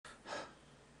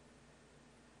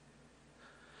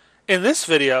In this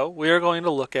video, we are going to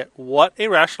look at what a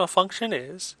rational function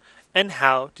is and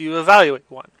how do you evaluate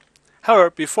one. However,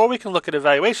 before we can look at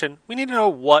evaluation, we need to know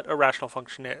what a rational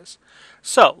function is.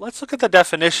 So let's look at the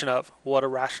definition of what a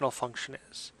rational function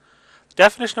is. The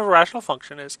definition of a rational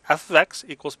function is f of x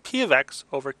equals p of x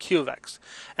over q of x.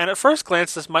 And at first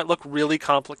glance, this might look really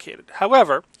complicated.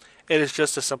 However, it is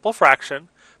just a simple fraction,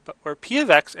 but where p of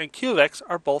x and q of x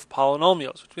are both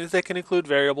polynomials, which means they can include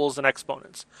variables and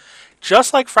exponents.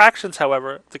 Just like fractions,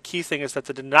 however, the key thing is that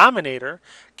the denominator,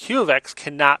 q of x,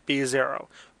 cannot be 0.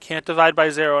 We can't divide by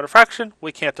 0 in a fraction,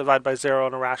 we can't divide by 0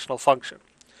 in a rational function.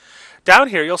 Down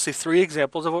here, you'll see three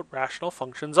examples of what rational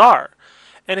functions are.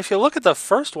 And if you look at the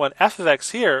first one, f of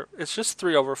x here, it's just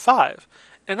 3 over 5.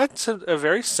 And that's a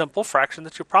very simple fraction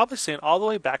that you're probably seeing all the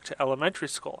way back to elementary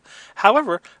school.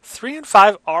 However, 3 and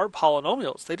 5 are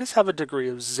polynomials. They just have a degree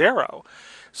of 0.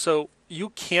 So you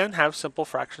can have simple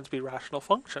fractions be rational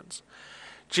functions.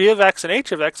 G of x and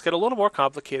h of x get a little more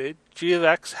complicated. G of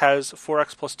x has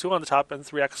 4x plus 2 on the top and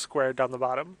 3x squared down the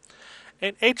bottom.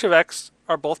 And h of x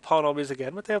are both polynomials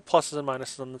again, but they have pluses and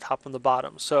minuses on the top and the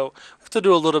bottom. So we have to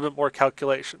do a little bit more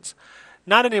calculations.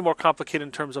 Not any more complicated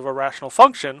in terms of a rational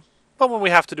function, but when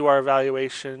we have to do our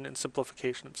evaluation and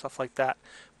simplification and stuff like that,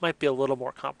 it might be a little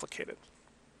more complicated.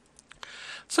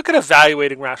 Let's look at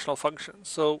evaluating rational functions.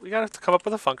 So we have to come up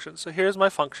with a function. So here's my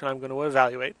function I'm going to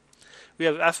evaluate. We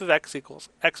have f of x equals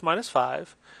x minus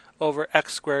 5 over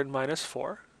x squared minus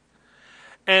 4.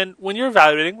 And when you're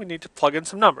evaluating, we need to plug in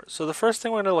some numbers. So the first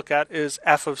thing we're going to look at is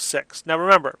f of 6. Now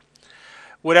remember,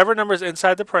 whatever number is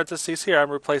inside the parentheses here, I'm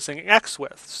replacing x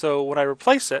with. So when I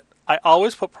replace it, I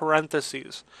always put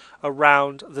parentheses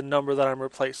around the number that I'm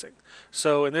replacing.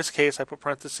 So in this case, I put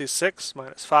parentheses 6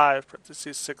 minus 5,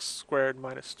 parentheses 6 squared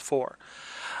minus 4.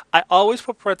 I always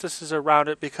put parentheses around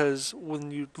it because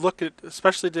when you look at,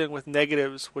 especially dealing with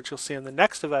negatives, which you'll see in the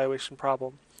next evaluation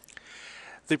problem,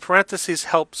 the parentheses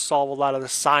help solve a lot of the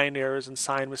sign errors and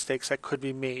sign mistakes that could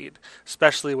be made,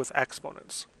 especially with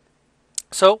exponents.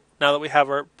 So now that we have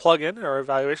our plug-in, our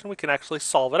evaluation, we can actually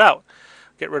solve it out.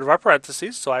 Get rid of our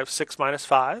parentheses, so I have 6 minus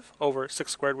 5 over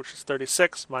 6 squared, which is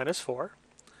 36, minus 4.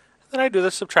 And then I do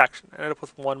the subtraction. I end up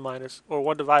with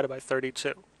 1 divided by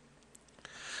 32.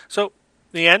 So in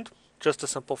the end, just a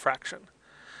simple fraction.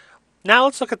 Now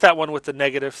let's look at that one with the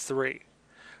negative 3.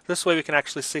 This way we can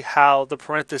actually see how the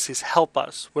parentheses help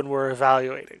us when we're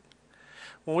evaluating.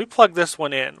 When we plug this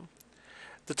one in,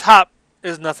 the top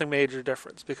is nothing major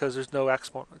difference because there's no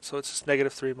exponent, so it's just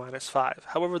negative 3 minus 5.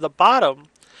 However, the bottom,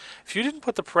 if you didn't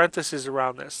put the parentheses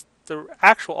around this, the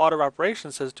actual order of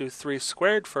operation says do 3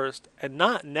 squared first and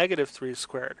not negative 3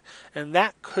 squared. And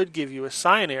that could give you a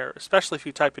sign error, especially if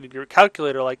you type it in your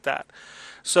calculator like that.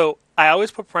 So I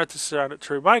always put parentheses around it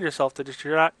to remind yourself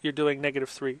that you're doing negative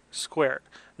 3 squared,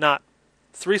 not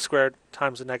 3 squared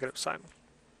times a negative sign.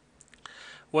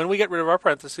 When we get rid of our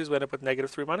parentheses, we end up with negative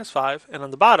 3 minus 5, and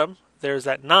on the bottom, there's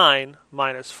that 9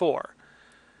 minus 4.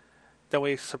 Then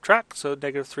we subtract, so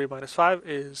negative 3 minus 5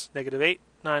 is negative 8,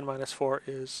 9 minus 4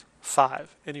 is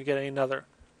 5, and you get another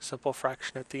simple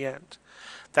fraction at the end.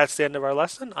 That's the end of our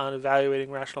lesson on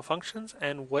evaluating rational functions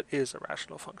and what is a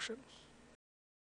rational function.